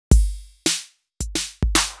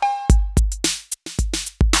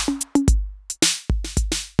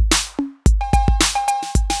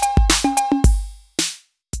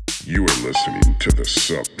listening to the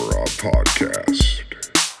Sup Bra Podcast.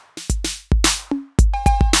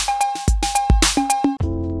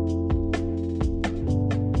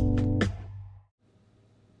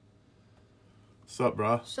 Sup,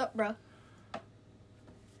 brah? Sup, bro?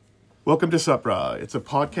 Welcome to Sup, brah. It's a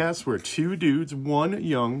podcast where two dudes, one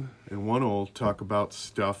young and one old, talk about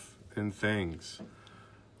stuff and things.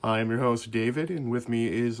 I am your host, David, and with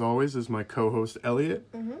me, as always, is my co-host,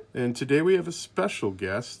 Elliot. Mm-hmm. And today we have a special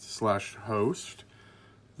guest / host.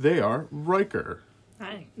 They are Riker.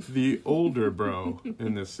 Hi. The older bro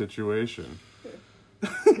in this situation.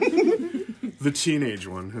 The teenage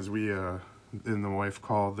one, as we and the wife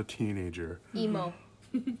call the teenager. Emo.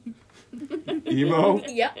 Emo?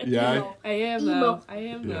 Yeah. Yeah. Emo. I am Emo. though. I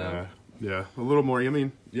am Yeah, though. yeah, a little more. I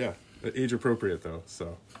mean, yeah, age appropriate though.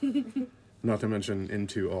 So, not to mention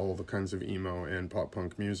into all the kinds of emo and pop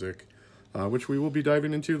punk music, which we will be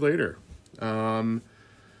diving into later.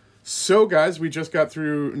 So, guys, we just got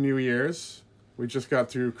through New Year's. We just got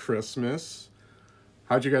through Christmas.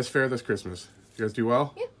 How'd you guys fare this Christmas? You guys do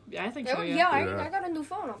well? Yeah. Yeah, I think Yeah, so. yeah, Yeah. I got a new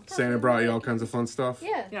phone. I'm perfect. Santa brought you all kinds of fun stuff.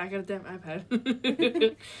 Yeah. Yeah, I got a damn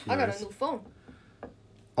iPad. I got Nice. a new phone.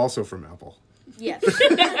 Also from Apple, Yes.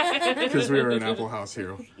 because we were an Apple house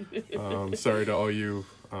here. Sorry to all you,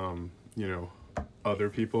 other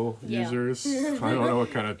people, Yeah. users. I don't know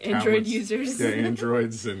what kind of Android tablets. users. Yeah,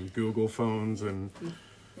 Androids and Google phones and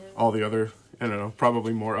all the other, I don't know,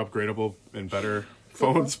 probably more upgradable and better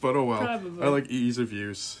phones, but oh well. Probably. I like ease of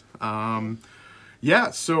use.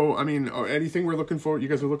 Yeah, so, I mean, anything you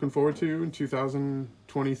guys are looking forward to in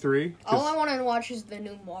 2023? All I want to watch is the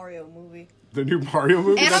new Mario movie. The new Mario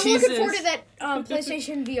movie? And I'm Jesus. looking forward to that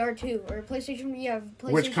PlayStation VR 2. Or PlayStation.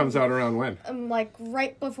 Which comes out around when? Like,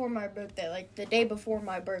 right before my birthday. Like, the day before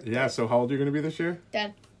my birthday. Yeah, so how old are you going to be this year?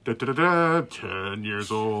 10. 10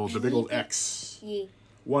 years old. The big old X. Yeah.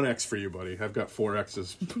 One X for you, buddy. I've got 4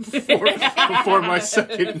 X's before my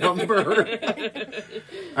second number.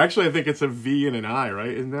 Actually, I think it's a V and an I, right?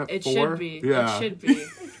 Isn't that It 4? should be. Yeah. It should be.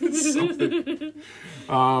 Something.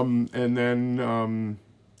 And then,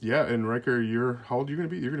 yeah, and Riker, how old are you going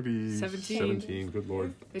to be? You're going to be 17. 17, good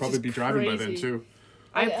lord. Which Probably is be driving by then, crazy. too.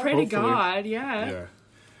 I yeah. pray to Hopefully. God, yeah. Yeah.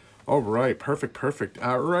 All right. Perfect.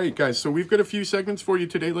 All right, guys. So we've got a few segments for you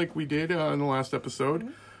today, like we did in the last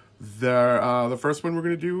episode. The first one we're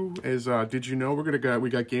gonna do is Did You Know? We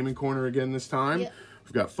got Gaming Corner again this time. Yeah.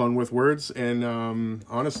 We've got fun with words, and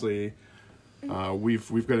honestly,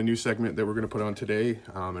 we've got a new segment that we're gonna put on today,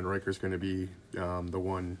 and Riker's gonna be the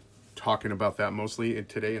one talking about that mostly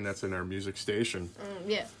today, and that's in our music station,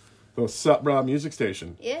 Yeah. the Sup Bra music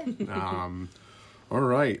station. Yeah. All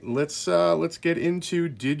right, let's get into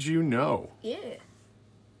Did You Know? Yeah.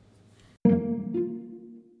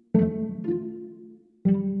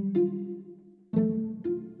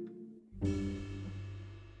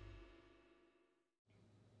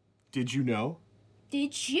 Did you know?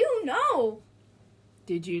 Did you know?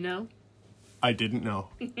 Did you know? I didn't know.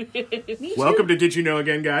 Me Welcome too. to Did You Know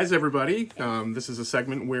again, guys, everybody. This is a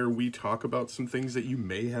segment where we talk about some things that you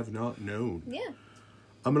may have not known. Yeah.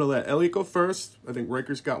 I'm going to let Elliot go first. I think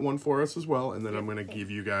Riker's got one for us as well, and then I'm going to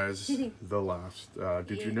give you guys the last.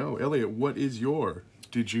 Did you know? Elliot, what is your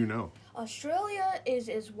Did You Know? Australia is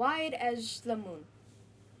as wide as the moon.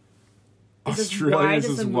 Is as Australia wide is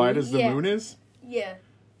as as the wide moon? as the Yeah. moon is? Yeah.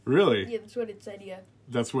 Really? Yeah, that's what it said, yeah.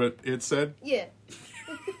 That's what it said? Yeah.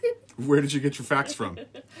 Where did you get your facts from?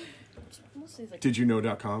 Mostly like...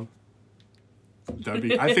 DidYouKnow.com? That'd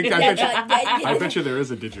be. I bet you there is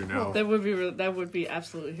a Did You Know. That would be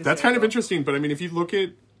absolutely hysterical. That's kind of interesting, but I mean, if you look at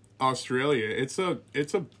Australia, it's a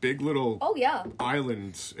big little Oh, yeah.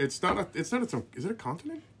 island. It's not its own. Is it a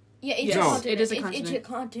continent? Yeah, it's Yes, a No. continent. it is a It's a continent.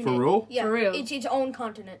 continent. For real? Yeah, For real. It's its own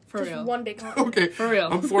continent. For Just real. one big continent. Okay, For real.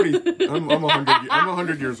 I'm 40. I'm 100. I'm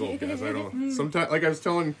 100 years old, guys. I don't. Sometimes, like I was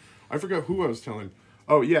telling, I forgot who I was telling.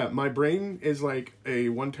 Oh yeah, my brain is like a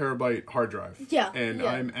 1 terabyte hard drive. Yeah, and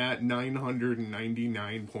yeah. I'm at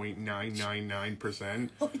 999.999%.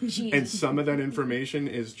 Oh, jeez. And some of that information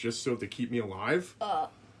is just so to keep me alive.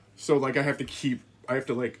 So like I have to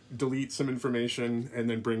like delete some information and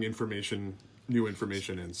then bring new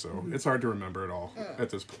information in. So it's hard to remember it all at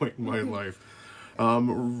this point in my life.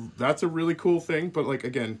 That's a really cool thing, but like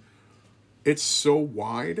again, it's so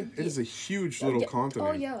wide. It is a huge little continent.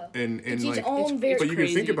 Oh, yeah. And It's like, its own very... but you can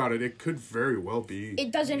think crazy. about it. It could very well be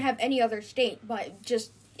It doesn't have any other state, but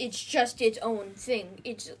it's just its own thing.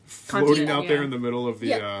 It's... floating continent, out there yeah. in the middle of the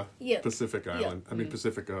Yeah. Pacific Island. I mean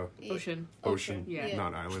Pacific Ocean. Ocean, Yeah.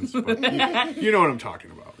 not islands. But you know what I'm talking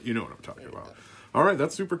about. All right,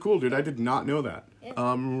 that's super cool, dude. I did not know that.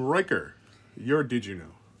 Riker, your Did You Know?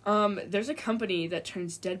 There's a company that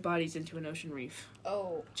turns dead bodies into an ocean reef.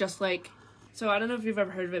 Oh. Just like, so I don't know if you've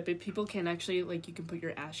ever heard of it, but people can actually, like, you can put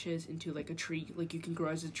your ashes into, like, a tree. Like, you can grow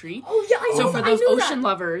as a tree. Oh, yeah, I know. So for those ocean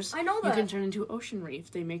lovers, I know that. you can turn into ocean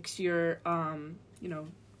reef. They mix your,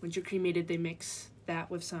 once you're cremated, they mix that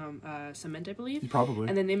with some cement, I believe. Probably.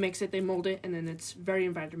 And then they mix it, they mold it, and then it's very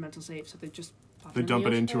environmental safe. So they just pop They it in dump the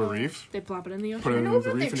it ocean. into a reef. They plop it in the ocean. Put it in know the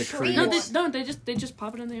about reef the and it tree creates. one. They just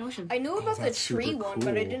pop it in the ocean. I knew about the that's super tree one, but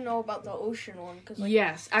I cool. didn't know about the ocean one. Cause, like,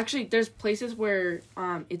 Yes, actually, there's places where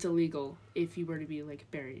it's illegal if you were to be like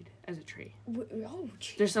buried as a tree. Oh,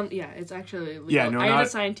 geez. There's some, it's actually illegal. Yeah, no, I had not- a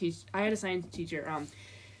science teacher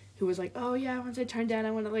who was like, oh yeah, once I turn down,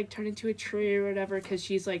 I want to like turn into a tree or whatever, because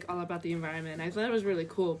she's like all about the environment. And I thought it was really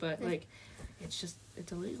cool, but like, it's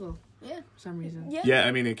illegal. Yeah. For some reason. Yeah. Yeah,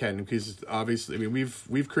 I mean it can, because obviously, I mean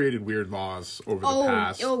we've created weird laws over the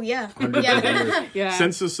past Oh, yeah. hundreds of years, Yeah.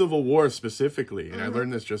 since the Civil War specifically, and I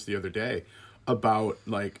learned this just the other day about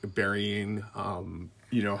like burying,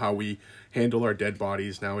 how we handle our dead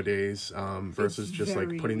bodies nowadays, versus It's just like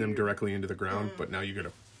very putting them weird. directly into the ground. But now you got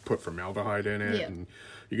to put formaldehyde in it, Yeah. and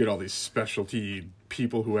you get all these specialty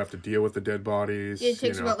people who have to deal with the dead bodies. It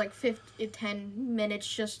takes you know. about like 10 minutes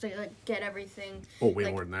just to like get everything. way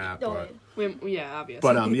like, more than that. oh, But Yeah, obviously.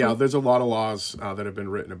 but there's a lot of laws that have been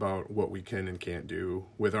written about what we can and can't do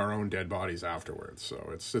with our own dead bodies afterwards.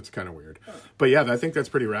 So it's kind of weird. But yeah, I think that's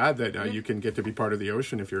pretty rad that you can get to be part of the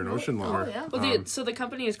ocean if you're an ocean lover. yeah. Well, so the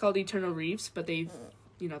company is called Eternal Reefs, but they've,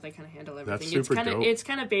 they kind of handle everything. That's super dope. It's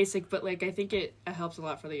kind of basic, but like I think it helps a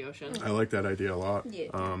lot for the ocean. I like that idea a lot.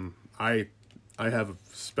 Yeah. I have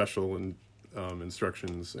special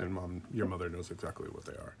instructions, and your mother knows exactly what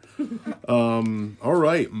they are. All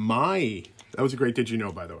right, that was a great Did You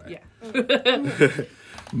Know, by the way. Yeah.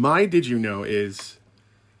 My Did You Know is,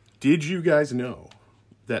 did you guys know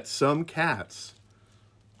that some cats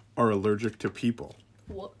are allergic to people?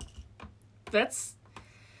 What?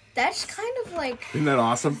 That's kind of like. Isn't that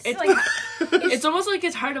awesome? it's like. it's almost like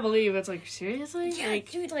it's hard to believe. It's like, seriously? Yeah,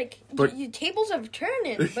 Like, dude, like, But- your tables have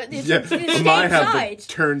turning, but it's Yeah, the same my have the sides.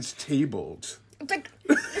 turns tabled. It's like.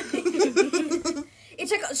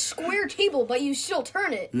 It's like a square table, but you still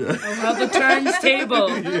turn it. Yeah. how the turns table.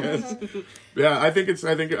 Yes. Yeah, I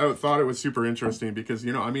thought it was super interesting because, I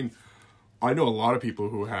know a lot of people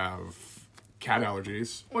who have cat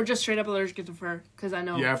allergies. Or just straight up allergic to fur, because I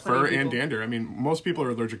know. Yeah, plenty fur of and people. dander. I mean, most people are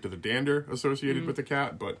allergic to the dander associated with the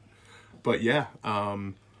cat, but yeah.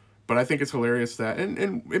 But I think it's hilarious that,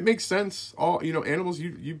 and it makes sense. All, animals,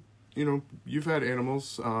 you've had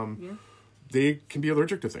animals, they can be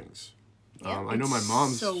allergic to things. I know my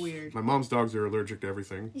mom's so weird. My mom's dogs are allergic to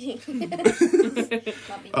everything,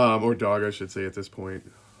 Not me. or dog, I should say at this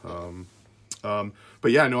point. But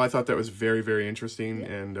yeah, no, I thought that was very, very interesting,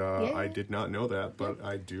 and I did not know that, but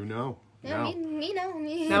I do know Yeah, now. me now.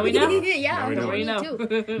 Now we know. Yeah, Now we know. me We know.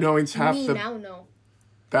 too. Knowing's half Me the now know.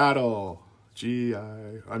 battle. Gee,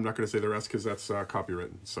 I'm not going to say the rest because that's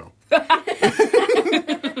copywritten. So,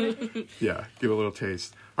 yeah, give a little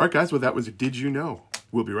taste. All right, guys. Well, that was Did You Know?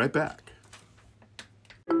 We'll be right back.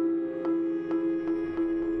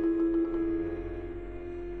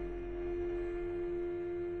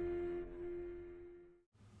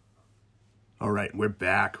 All right, we're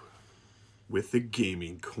back with the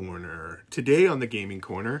Gaming Corner. Today on the Gaming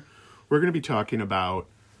Corner, we're going to be talking about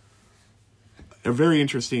a very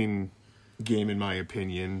interesting game, in my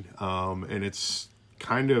opinion, and it's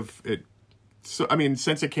kind of it. So, I mean,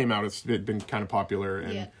 since it came out, it's been kind of popular,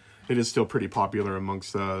 and it is still pretty popular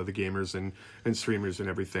amongst the gamers and streamers and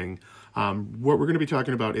everything. What we're going to be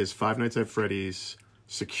talking about is Five Nights at Freddy's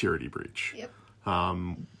Security Breach. Yep.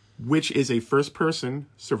 Which is a first-person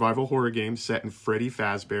survival horror game set in Freddy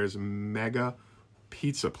Fazbear's mega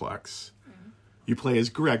pizzaplex. You play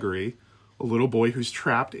as Gregory, a little boy who's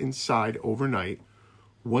trapped inside overnight.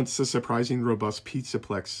 Once the surprising robust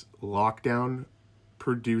pizzaplex lockdown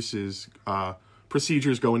procedures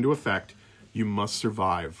go into effect, you must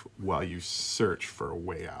survive while you search for a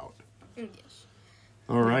way out. Yes.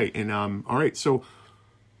 All right, and all right, so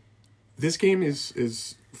this game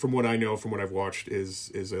is from what I know, from what I've watched, is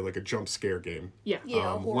like a jump scare game. Yeah.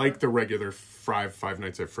 Yeah. horror. Like the regular Five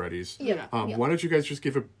Nights at Freddy's. Yeah. Why don't you guys just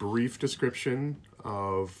give a brief description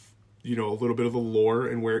of, a little bit of the lore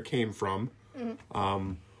and where it came from.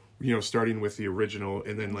 Starting with the original,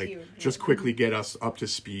 and then just quickly get us up to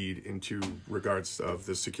speed into regards of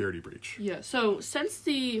the security breach. Yeah, so since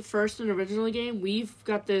the first and original game, we've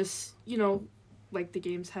got this, like the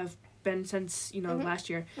games have been since, last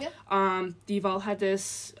year. Yeah. They've all had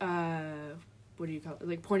this, what what do you call it,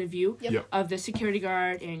 like point of view Yep. of the security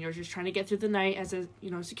guard, and you're just trying to get through the night as a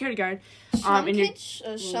security guard. Some and kids,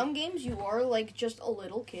 some games you are like just a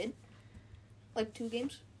little kid. Like 2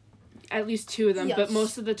 games. at least 2 of them, Yes. but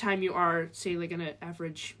most of the time you are, say, like an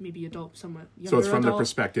average, maybe adult, somewhat younger So it's from the adult.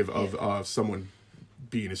 perspective of someone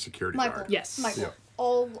being a security Michael. guard. Yes. Michael. Yeah.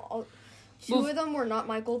 All 2 Well, of them were not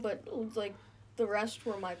Michael, but like the rest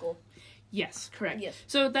were Michael. Yes, correct. Yes.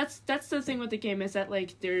 So that's the thing with the game is that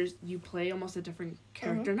like you play almost a different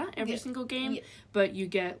character, not every Yeah. single game, Yeah. but you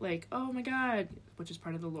get like, oh my god, which is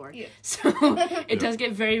part of the lore. Yeah. So it does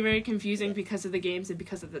get very, very confusing because of the games and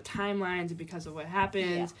because of the timelines and because of what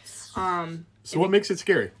happens. So what makes it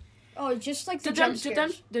scary? Oh, just like the jump jump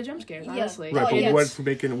scares. the jump scares, Yeah. honestly. Right, Oh, but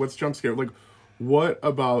yes. what's jump scare? Like, what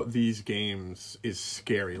about these games is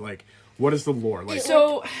scary? Like, what is the lore? Like,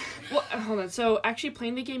 So, well, hold on. So, actually,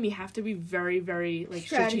 playing the game, you have to be very, very like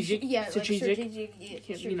strategic. Yeah, strategic. Like strategic. Yeah, I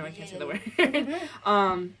can't say the strategic.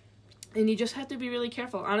 word. And you just have to be really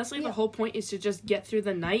careful. Honestly, the whole point is to just get through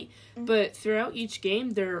the night. But throughout each game,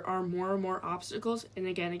 there are more and more obstacles. And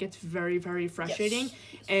again, it gets very, very frustrating. Yes.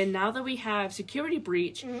 And now that we have Security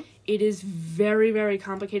Breach, it is very, very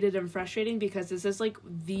complicated and frustrating because this is like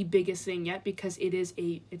the biggest thing yet because it's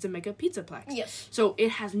a mega pizzaplex. Yes. So it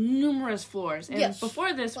has numerous floors. And Yes.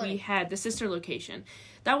 before this, we Plenty. had the sister location.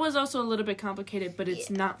 That was also a little bit complicated, but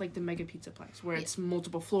it's not like the mega pizzaplex where it's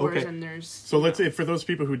multiple floors Okay. and there's... So for those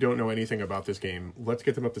people who don't know anything about this game, let's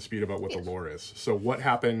get them up to speed about what the lore is. So what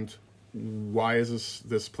happened? Why is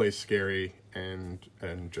this place scary? And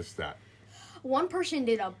just that. One person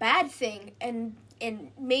did a bad thing and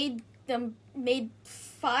made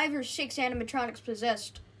 5 or 6 animatronics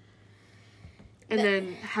possessed. And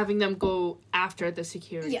then having them go after the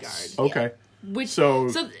security Yes. guard. Okay. Which, So-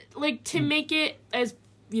 like, to make it as,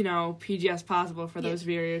 PG as possible for those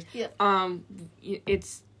viewers, Yeah.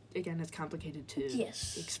 it's complicated to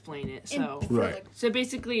Yes. explain it. And So, for, Right. like, so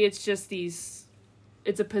basically it's just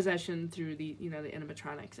it's a possession through the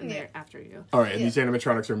animatronics and Yeah. they're after you. All right, and Yeah. these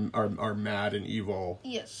animatronics are mad and evil.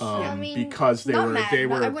 yes. Because they not were mad. they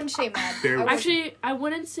were I wouldn't say mad. they I were- would- Actually, I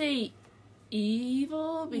wouldn't say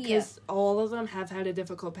evil because all of them have had a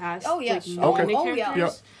difficult past. Oh, yes. Like, Okay. knowing the Oh, yeah.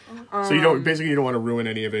 characters. So you don't want to ruin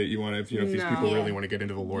any of it. You want to if these No. people Yeah. really want to get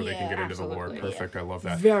into the lore, they can Yeah, get into the lore. absolutely. Perfect. I love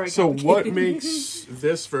that. Very so what complicated. makes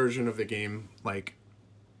this version of the game like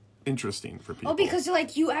interesting for people? Oh, because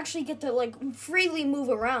like you actually get to like freely move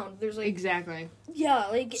around. There's like Exactly.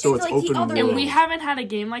 like So it's like open the other world. And we haven't had a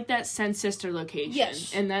game like that since Sister Location.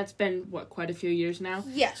 Yes. And that's been, quite a few years now?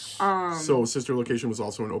 Yes. So Sister Location was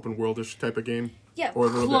also an open worldish type of game, yeah. or a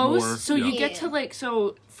little Close. bit more. So yeah. you get Yeah.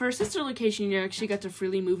 to, for Sister Location, you actually got to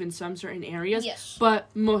freely move in some certain areas. Yes.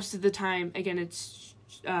 But most of the time, again, it's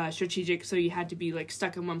strategic, so you had to be,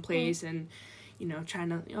 stuck in one place and... trying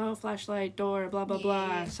to, flashlight, door, blah, blah, blah.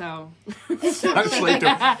 Yeah. So, Flashlight to-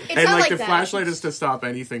 and not like the that. flashlight is to stop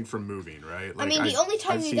anything from moving, right? I mean, the only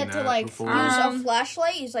time I've you seen get to that like before. use a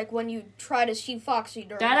flashlight is like when you try to see Foxy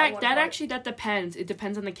during that one part. actually, that depends. It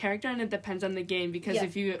depends on the character and it depends on the game. Because Yeah.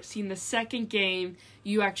 if you've seen the second game,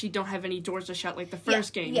 you actually don't have any doors to shut like the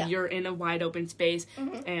first game. yeah. You're in a wide open space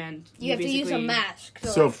and You have to use a basically- mask.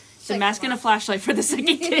 So, like, So mask and a flashlight for the second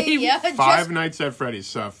game. yeah, Five Nights at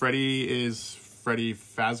Freddy's. Freddy is Freddy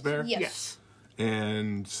Fazbear. Yes. Yes.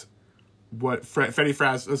 And what Freddy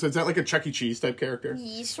Faz? So is that like a Chuck E. Cheese type character?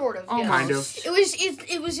 Sort of. Almost. Yes. Kind of.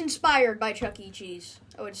 It was inspired by Chuck E. Cheese.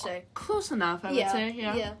 I would say. Close enough, I would Yeah. say.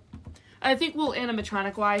 Yeah. Yeah. I think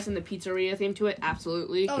animatronic wise and the pizzeria theme to it,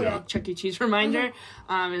 absolutely. Oh, Like yeah. Chuck E. Cheese reminder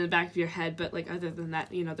in the back of your head. But other than that,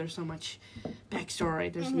 there's so much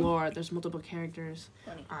backstory, there's lore, there's multiple characters.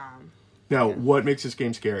 Funny. Now, what makes this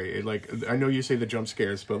game scary? I know you say the jump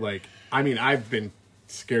scares, but I've been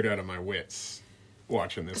scared out of my wits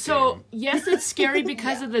watching this So game. yes, it's scary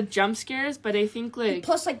because of the jump scares, but I think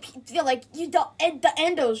Plus, the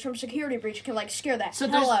endos from Security Breach can scare the so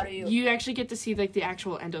hell there's- out of you. you actually get to see the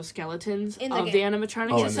actual endoskeletons In the of the game.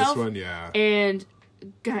 animatronics Oh, and itself. this one, yeah. And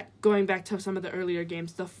going back to some of the earlier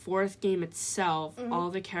games, the fourth game itself, all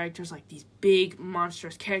the characters these big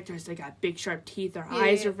monstrous characters. They got big sharp teeth. Their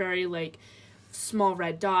eyes yeah. are very small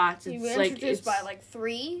red dots. You It's were like introduced it's by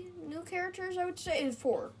 3 new characters. I would say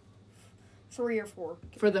 4, 3 or 4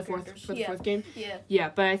 for the characters. fourth game. Yeah. Yeah,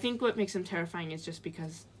 but I think what makes them terrifying is just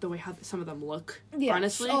because the way how some of them look. Yes.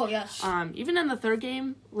 Honestly. Oh yes. Even in the third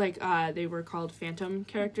game, they were called phantom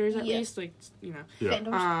characters at Yeah. least, Yeah.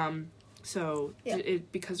 Fandoms. So Yeah.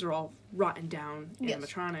 because they're all rotten down Yes.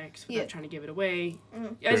 animatronics, without Yeah. trying to give it away.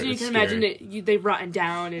 Mhm. As Yeah, you it's can imagine, scary. they've rotten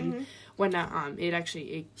down and Mhm. whatnot. It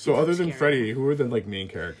actually. So it's other than scary. Freddy, who are the main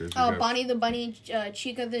characters? Oh, Bonnie the Bunny,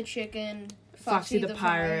 Chica the Chicken, Foxy the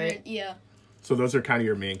Pirate. Yeah. So those are kind of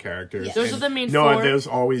your main characters. Yes. Those And are the main no, four.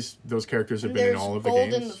 those characters have been in There's all of the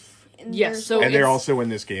gold games. and Yes, there's so gold. And they're it's- also in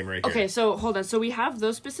this game right here. Okay, so hold on. So we have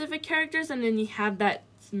those specific characters, and then you have that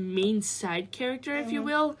main side character, if you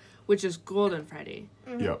will, which is Golden Freddy.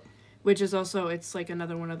 Yep. Which is also, it's like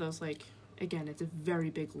another one of those, like, again, it's a very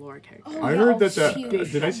big lore character. Oh, I yeah, heard oh, that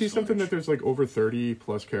huge. did I see something that there's like over 30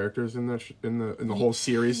 plus characters in that in the whole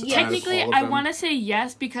series? Yeah. as Technically, all of I them? want to say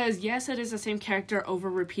yes, because yes, it is the same character over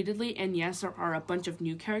repeatedly, and yes, there are a bunch of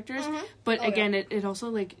new characters. But Oh, again, it also,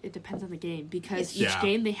 like, it depends on the game, because each Yeah.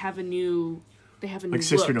 game they have a new like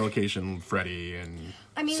Sister look. Location Freddy and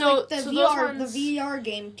I mean, So- like the so those VR, ones- the VR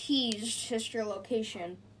game teased Sister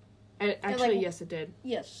Location. Actually, like- yes, it did.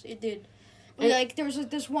 Yes, it did. It- Like there was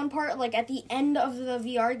this one part, like at the end of the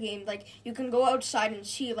VR game, like you can go outside and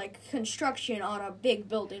see like construction on a big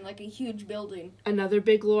building, like a huge building. Another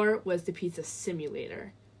big lore was the Pizza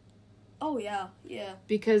Simulator, Oh yeah, yeah.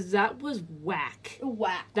 because that was whack.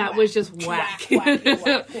 Whack. That whack, was just whack. Whack, whack,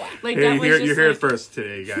 whack. Like hey, that was just you hear like, it first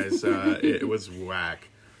today, guys. It was whack.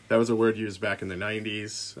 That was a word used back in the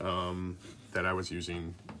 90s that I was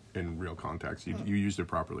using in real context. You used it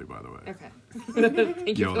properly, by the way. Okay.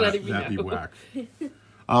 Thank you Yo, for letting me that'd be know. whack.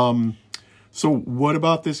 So what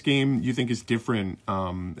about this game you think is different,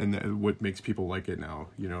 and what makes people like it now?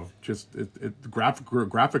 You know, just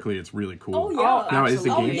graphically, it's really cool. Oh yeah. Now, is the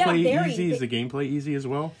absolutely. gameplay very. easy? Is the gameplay easy as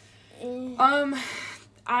well?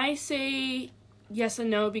 I say yes and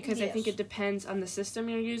no, because I Yes. think it depends on the system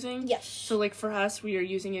you're using. Yes. So, like, for us, we are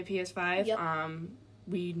using a PS5. Yep.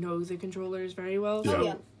 We know the controllers very well. Yeah. So,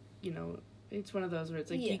 Yeah. you know, it's one of those where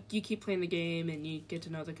it's like Yeah. you keep playing the game and you get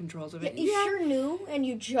to know the controls of Yeah, it. if you're new and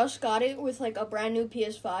you just got it with like a brand new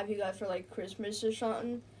PS5 you got for like Christmas or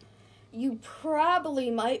something, you probably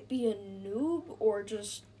might be a noob or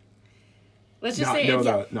just Let's just Not say know it's,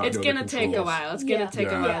 the- not it's know the gonna take a controls. while. It's Yeah. gonna take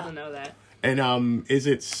a Yeah. while Yeah. to know that. And is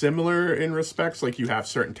it similar in respects? Like you have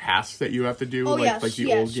certain tasks that you have to do, Oh, like yes, the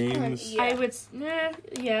yes, old games. yeah. I would,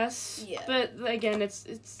 yes, Yeah. but again, it's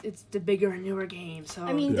the bigger and newer game, so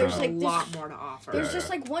I mean, there's, there's like, a this- lot more to offer. There's Yeah. just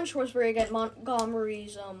like one choice where you get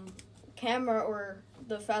Montgomery's camera or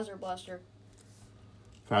the Phaser Blaster.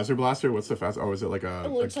 Phaser Blaster? What's the Phaser? Oh, is it like a,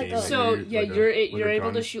 Oh, a it's like game? a- that So you- yeah, like a- you're like you're a able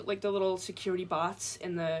to gun? shoot like the little security bots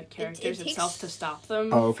in the characters takes- itself to stop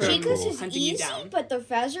them Oh, okay, from cool. Chica's is hunting you easy, down. but the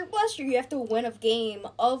Phaser Blaster, you have to win a game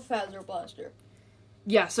of Phaser Blaster.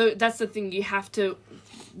 Yeah, so that's the thing. You have to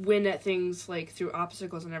win at things like through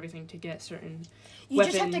obstacles and everything to get certain. You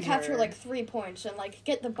just have to weapons capture or- like 3 points and like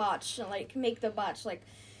get the bots and like make the bots like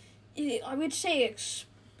I would say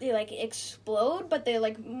they like explode, but they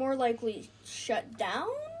like more likely shut down.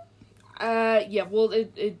 Yeah. Well,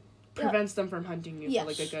 it prevents them from hunting you Yes. for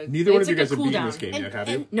like a good. Neither one it's of you like guys a have beaten cooldown. this game And- yet, have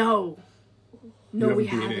and- you? No. No, You we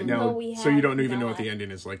haven't beaten it? haven't. No, we So you don't haven't, even know no. what the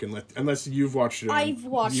ending is like, unless you've watched it. I've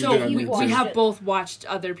watched you So did on you YouTube. watched we have it. both watched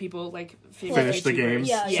other people like Finish the game.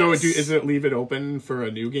 Yeah, So yes. is it leave it open for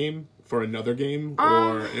a new game, for another game,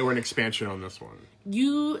 or an expansion on this one?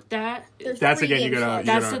 There's That's 3 again, you games gotta- left.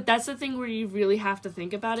 you That's gotta- that's the thing where you really have to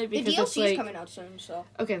think about it, The because it's DLC is like coming out soon, so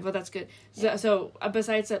okay, well that's good. So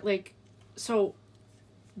besides that, like, so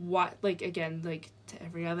what, like, again, like to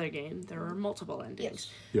every other game, there are multiple endings.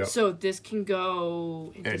 Yep. So this can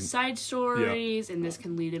go into And- side stories, and this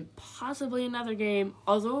can lead in possibly another game.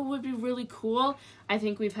 Although it would be really cool, I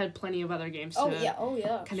think we've had plenty of other games to oh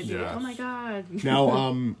yeah, kind of be Yeah. like, oh my god.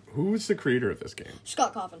 Now, who's the creator of this game?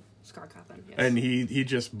 Scott Coffin. Scar Coffin, yes. And he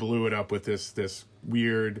just blew it up with this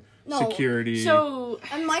weird No. security. So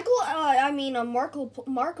And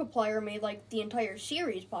Markiplier made like the entire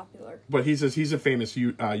series popular. but he's a famous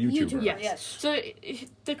YouTuber. YouTuber. yes. Yes. So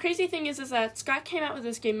the crazy thing is that Scott came out with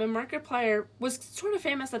this game, and Markiplier was sort of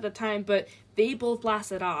famous at the time, but they both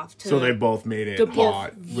blasted off. To So they both made it the both-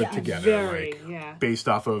 hot yeah. together, very, like yeah. based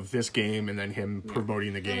off of this game, and then him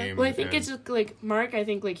promoting the game. Well, I think and- it's just, like, Mark, I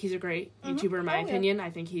think, like, he's a great YouTuber in my Oh, yeah. opinion. I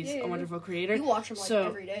think he's Yeah, a wonderful creator. You watch him like So-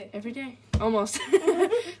 every day. Every day. Almost.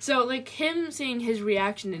 So, like, him seeing his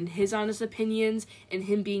reaction and his honest opinions, and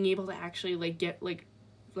him being able to actually, like, get, like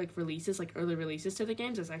releases, like early releases to the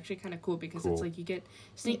games is actually kind of cool, because Cool. it's like you get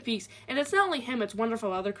sneak peeks, and it's not only him, it's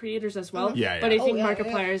wonderful other creators as well. Yeah, yeah. But I Oh, think yeah,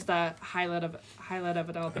 Markiplier yeah. is the highlight of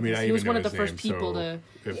it all, because I mean, I he was even one know of the his first name, people so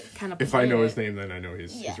to if, kind of if I play know it. his name, then I know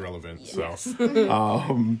he's Yeah. relevant. Yes.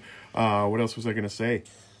 So, what else was I gonna say?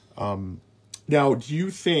 Now, do you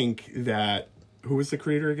think that who was the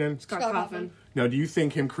creator again? Scott Scott Coffin. Coffin. Now, do you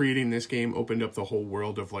think him creating this game opened up the whole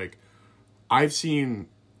world of like, I've seen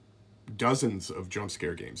dozens of jump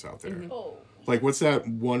scare games out there. Oh. Like, what's that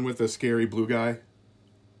one with the scary blue guy?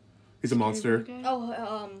 He's a monster. Okay.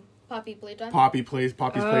 Oh, Poppy Playtime. Poppy's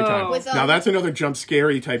Playtime. With, now that's another jump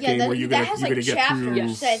scary type game where you're gonna get chapters. through.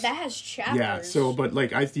 Yes. That has chapters. Yeah. So, but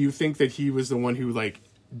like, do you think that he was the one who like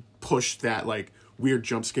pushed that like weird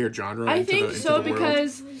jump scare genre? I into think the so world?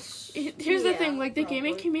 Because here's the thing, like the probably.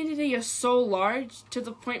 gaming community is so large to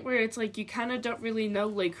the point where it's like you kind of don't really know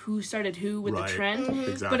like who started who with the trend.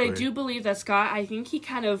 Exactly. But I do believe that Scott, I think he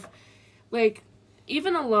kind of like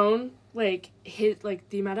even alone like his like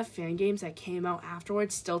the amount of fan games that came out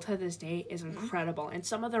afterwards still to this day is incredible, and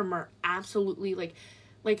some of them are absolutely like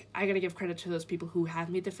I gotta give credit to those people who have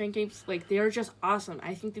made the fan games. Like they are just awesome.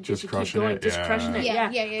 I think that they should keep going, crushing it.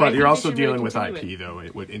 Yeah. But you're also really dealing with continue IP though,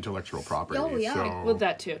 with intellectual property. Oh, yeah. So, Well,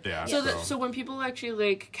 that too. Yeah. So when people actually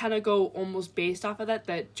like kind of go almost based off of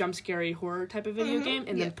that jump scary horror type of video game,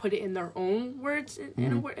 and then put it in their own words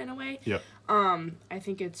in a way. Yep. I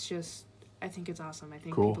think it's awesome. I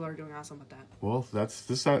think people are doing awesome with that. Well, that's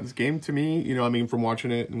this game to me. You know, I mean, from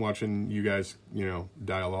watching it and watching you guys, you know,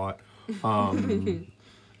 die a lot.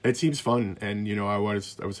 It seems fun, and you know, I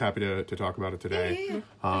was happy to talk about it today.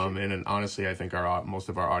 And honestly, I think most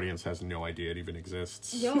of our audience has no idea it even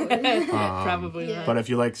exists. Probably not. But if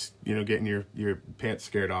you like, you know, getting your pants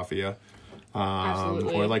scared off of you,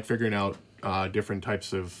 or like figuring out different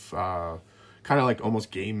types of kind of like almost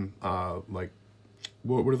game like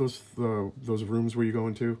what are those rooms where you go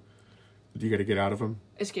into? You got to get out of them.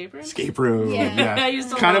 Escape room. Escape room. Yeah. I used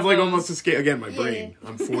to kind of love like those. almost escape. Again, my brain.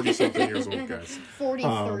 I'm 40-something years old, guys.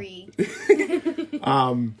 43.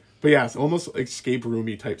 But yeah, it's almost escape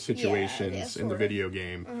roomy type situations in the sorta. video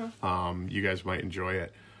game. You guys might enjoy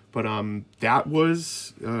it. But that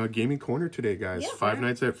was Gaming Corner today, guys. Five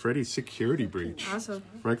Nights at Freddy's Security Breach. Awesome.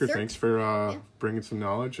 Riker, thanks for bringing some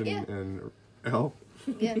knowledge and help.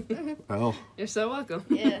 Yeah. Well, You're so welcome.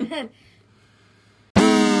 Yeah.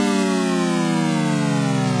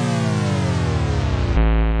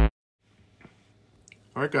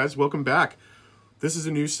 all right, guys, welcome back. This is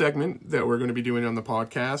a new segment that we're going to be doing on the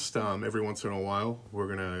podcast. Every once in a while, we're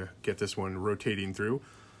going to get this one rotating through.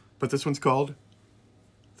 But this one's called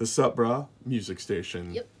The Sup Brah Music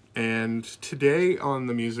Station. Yep. And today on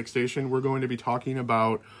the Music Station, we're going to be talking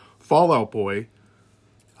about Fall Out Boy,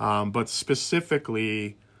 but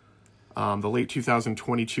specifically the late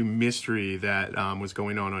 2022 mystery that was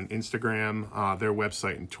going on Instagram, their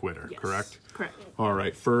website, and Twitter, correct? Correct. All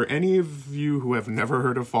right. For any of you who have never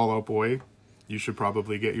heard of Fall Out Boy, you should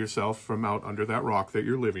probably get yourself from out under that rock that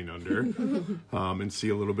you're living under and see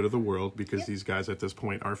a little bit of the world, because these guys at this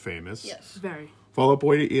point are famous. Yes. Very. Fall Out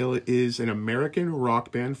Boy is an American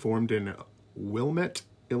rock band formed in Wilmette,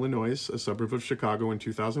 Illinois, a suburb of Chicago, in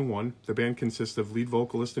 2001. The band consists of lead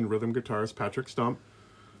vocalist and rhythm guitarist Patrick Stump,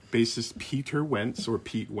 bassist Pete Wentz,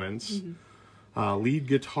 lead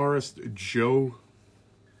guitarist Joe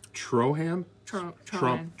Troham?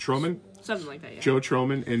 Troman? Something like that, yeah. Joe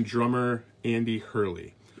Troman, and drummer Andy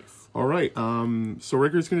Hurley. Yes. All right. So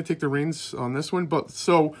Riker's going to take the reins on this one. But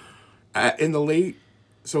so in the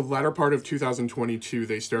latter part of 2022,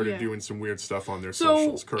 they started doing some weird stuff on their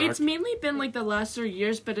socials, correct? It's mainly been like the last 3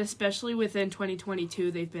 years, but especially within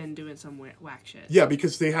 2022, they've been doing some whack shit. Yeah,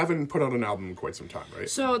 because they haven't put out an album in quite some time, right?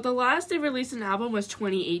 So the last they released an album was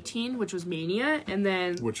 2018, which was Mania, and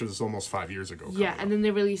then... Which was almost 5 years ago. Yeah, and then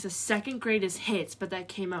they released a second Greatest Hits, but that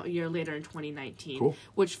came out a year later in 2019. Cool.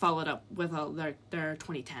 Which followed up with all their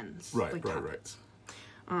 2010s. Right, like, right, top right. hits.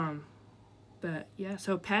 But yeah,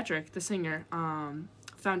 so Patrick, the singer,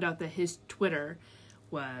 found out that his Twitter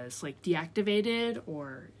was like deactivated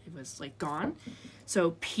or it was like gone.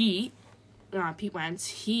 So Pete Wentz,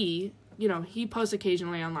 he posts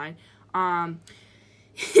occasionally online.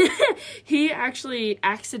 He actually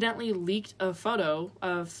accidentally leaked a photo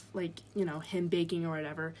of like, him baking or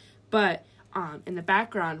whatever. But in the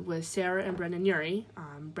background was Sarah and Brendan Urie.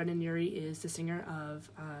 Brendan Urie is the singer of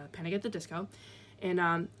Panic at the Disco.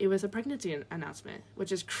 And it was a pregnancy announcement,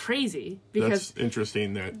 which is crazy because that's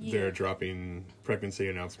interesting that they're dropping pregnancy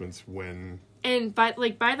announcements when. And by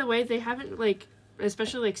the way, they haven't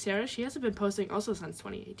especially like Sarah, she hasn't been posting also since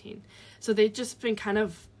 2018. So they've just been kind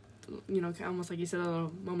of, almost like you said a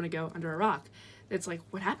little moment ago, under a rock. It's like,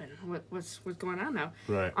 what happened? What's going on now?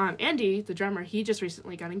 Right. Andy, the drummer, he just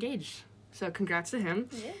recently got engaged. So congrats to him.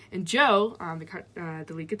 Yeah. And Joe,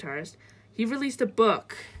 the lead guitarist, he released a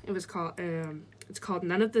book. It was called. It's called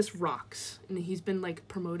None of This Rocks, and he's been like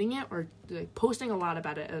promoting it or like posting a lot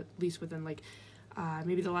about it, at least within like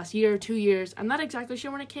maybe the last year or 2 years. I'm not exactly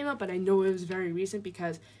sure when it came out, but I know it was very recent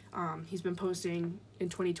because he's been posting in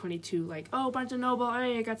 2022 like, oh, Barnes & Noble,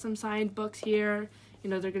 hey, I got some signed books here,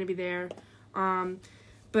 they're gonna be there.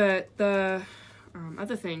 But the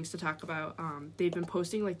other things to talk about, they've been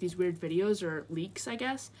posting like these weird videos or leaks, I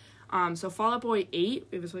guess, So Fall Out Boy 8,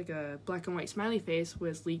 it was like a black and white smiley face,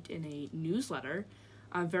 was leaked in a newsletter,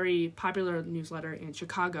 a very popular newsletter in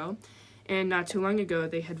Chicago. And not too long ago,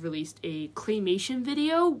 they had released a claymation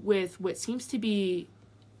video with what seems to be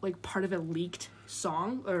like part of a leaked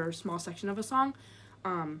song or a small section of a song.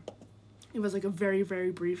 It was like a very,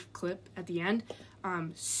 very brief clip at the end.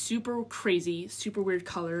 Super crazy, super weird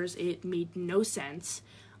colors. It made no sense.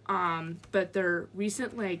 But their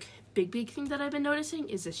recent like big thing that I've been noticing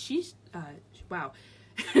is wow.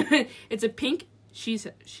 It's a pink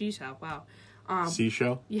seashell. Wow.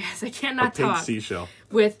 Seashell? Yes, I cannot a pink talk. Seashell.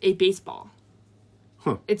 With a baseball.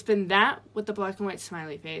 Huh. It's been that with the black and white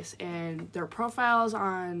smiley face, and their profiles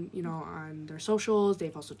on their socials,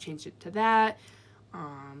 they've also changed it to that.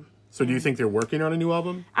 So do you think they're working on a new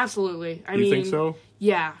album? Absolutely. I You mean, think so?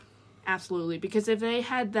 Yeah, absolutely. Because if they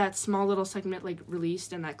had that small little segment like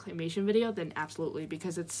released in that claymation video, then absolutely.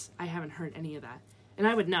 Because I haven't heard any of that, and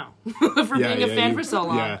I would know for being a fan for so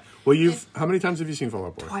long. Yeah. Well, how many times have you seen Fall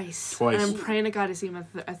Out Boy? Twice. Twice. And I'm praying to God to see him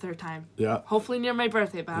a third time. Yeah. Hopefully near my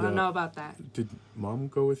birthday, but I don't know about that. Did Mom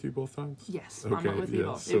go with you both times? Yes, Mom went with me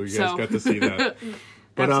both. So you guys got to see that.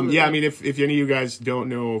 But yeah, I mean, if any of you guys don't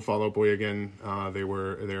know Fall Out Boy again,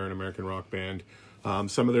 they're an American rock band.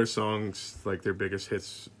 Some of their songs, like their biggest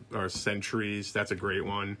hits, are Centuries. That's a great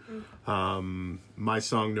one. My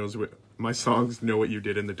songs Know What You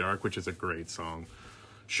Did in the Dark, which is a great song.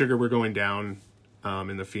 Sugar We're Going Down,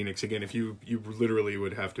 in the Phoenix. Again, if you literally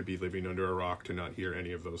would have to be living under a rock to not hear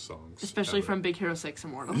any of those songs. Especially ever. from Big Hero 6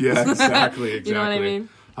 Immortal. Yeah, exactly. You know what I mean?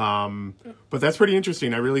 But that's pretty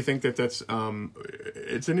interesting. I really think that's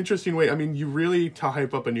it's an interesting way. I mean, you really, to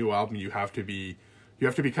hype up a new album, you have to be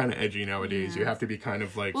kind of edgy nowadays. Yeah. You have to be kind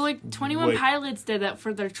of like... Well, like 21 Pilots did that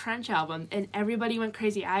for their Trench album, and everybody went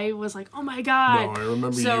crazy. I was like, oh my God. No, I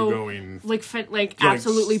remember you going... Like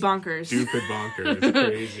absolutely bonkers. Stupid bonkers.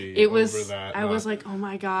 Crazy. It was... Over that, I was like, oh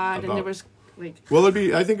my God. And there was like... Well,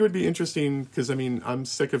 I think it would be interesting, because, I mean, I'm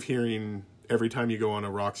sick of hearing... Every time you go on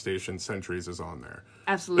a rock station, Centuries is on there.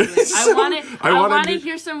 Absolutely. I want to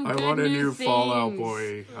hear some good new things. I want a new Fall Out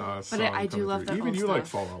Boy song. But I do love that Even old you stuff. like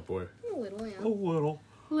Fall Out Boy. A little, yeah. A little.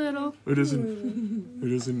 Little. It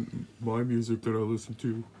isn't my music that I listen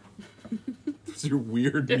to. It's your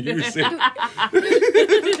weird music.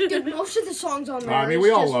 Dude, most of the songs on there. I mean,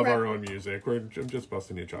 we all love our own music. I'm just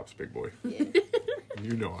busting your chops, big boy. Yeah.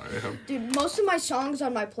 You know I am. Dude, most of my songs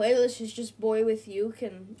on my playlist is just "Boy with You"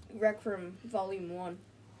 and "Wreck" from Volume 1.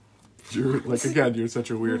 You're such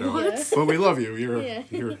a weirdo. What? But we love you.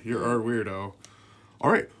 You're our weirdo.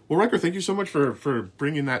 All right. Well, Wrecker, thank you so much for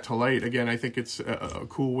bringing that to light. Again, I think it's a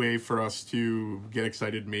cool way for us to get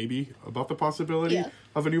excited maybe about the possibility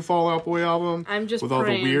of a new Fall Out Boy album. I'm just with praying.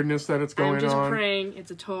 All the weirdness that it's going on. I'm just praying it's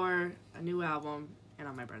a tour, a new album, and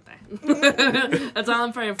on my birthday. That's all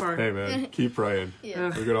I'm praying for. Hey, man. Keep praying. Yeah.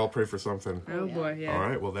 We could all pray for something. Oh, boy, yeah. All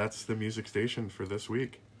right. Well, that's the music station for this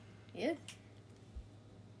week. Yeah.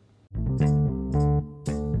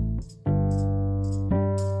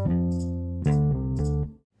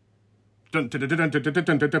 Dun, dun, dun, dun, dun, dun, dun,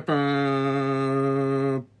 dun, dun, dun,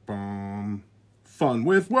 bum. Fun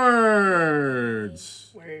with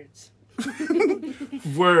words. Words.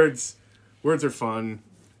 Words are fun.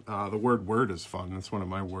 The word is fun. That's one of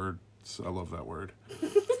my words. I love that word.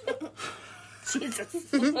 Jesus.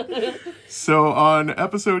 So on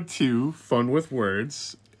episode 2, Fun with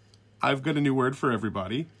Words, I've got a new word for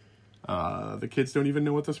everybody. The kids don't even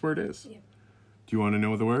know what this word is. Yeah. Do you want to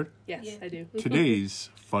know the word? Yes, yeah. I do. Today's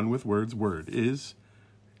Fun with Words word is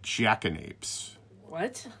jackanapes.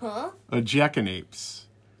 What? Huh? A jackanapes.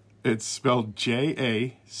 It's spelled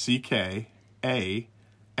Jackanapes.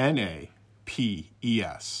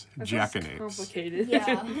 Jackanapes. Complicated.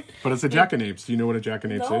 Yeah. But it's a jackanapes. Do you know what a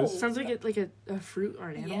jackanapes No. is? Sounds like a fruit or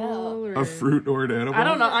an animal. Or... A fruit or an animal? I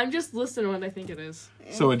don't know. I'm just listening to what I think it is.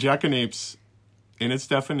 So a jackanapes, in its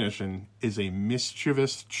definition, is a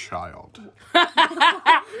mischievous child. No,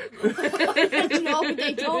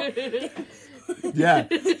 they don't. Yeah.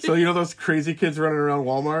 So you know those crazy kids running around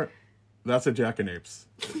Walmart? That's a jackanapes.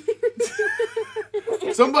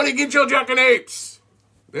 Somebody get your jackanapes!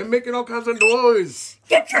 They're making all kinds of noise.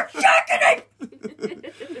 Get your jackanapes!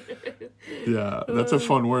 Yeah, that's a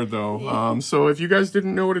fun word though. So if you guys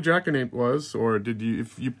didn't know what a jackanape was, or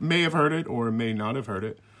if you may have heard it or may not have heard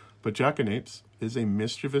it, but jackanapes is a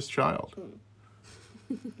mischievous child.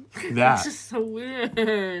 That's just so weird.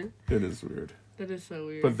 It is weird. That is so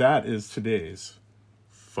weird. But that is today's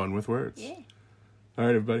Fun with Words. Yeah. All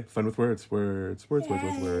right, everybody. Fun with words. Words.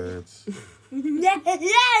 That's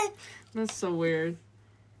so weird.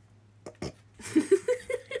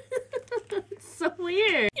 It's so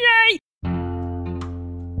weird. Yay!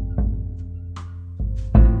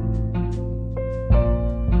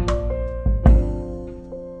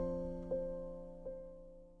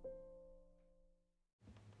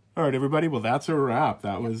 All right, everybody. Well, that's a wrap.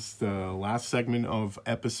 That was the last segment of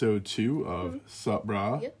episode 2 of Sup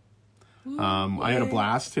Brah. Yep. I had a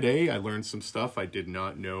blast today. I learned some stuff I did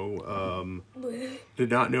not know. Did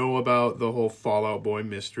not know about the whole Fallout Boy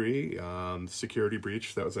mystery, security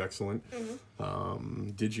breach. That was excellent.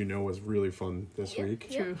 Did you know was really fun this week.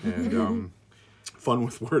 True. And fun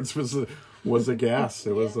with words was a gas.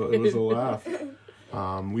 It was a laugh.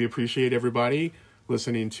 We appreciate everybody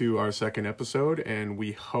listening to our second episode, and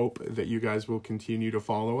we hope that you guys will continue to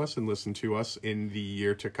follow us and listen to us in the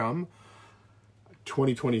year to come.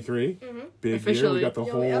 2023, big Officially. year. We got the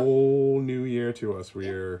whole new year to us. We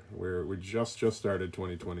just started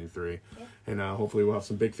 2023, and hopefully we'll have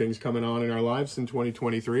some big things coming on in our lives in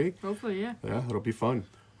 2023. Hopefully, yeah. Yeah, it'll be fun.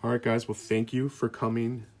 All right, guys. Well, thank you for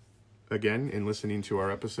coming again and listening to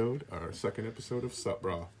our second episode of Sup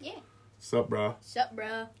Brah. Yeah. Sup Brah. Sup,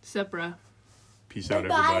 bro. Sup, bruh. Peace out,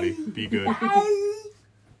 Bye. everybody. Be good. Bye.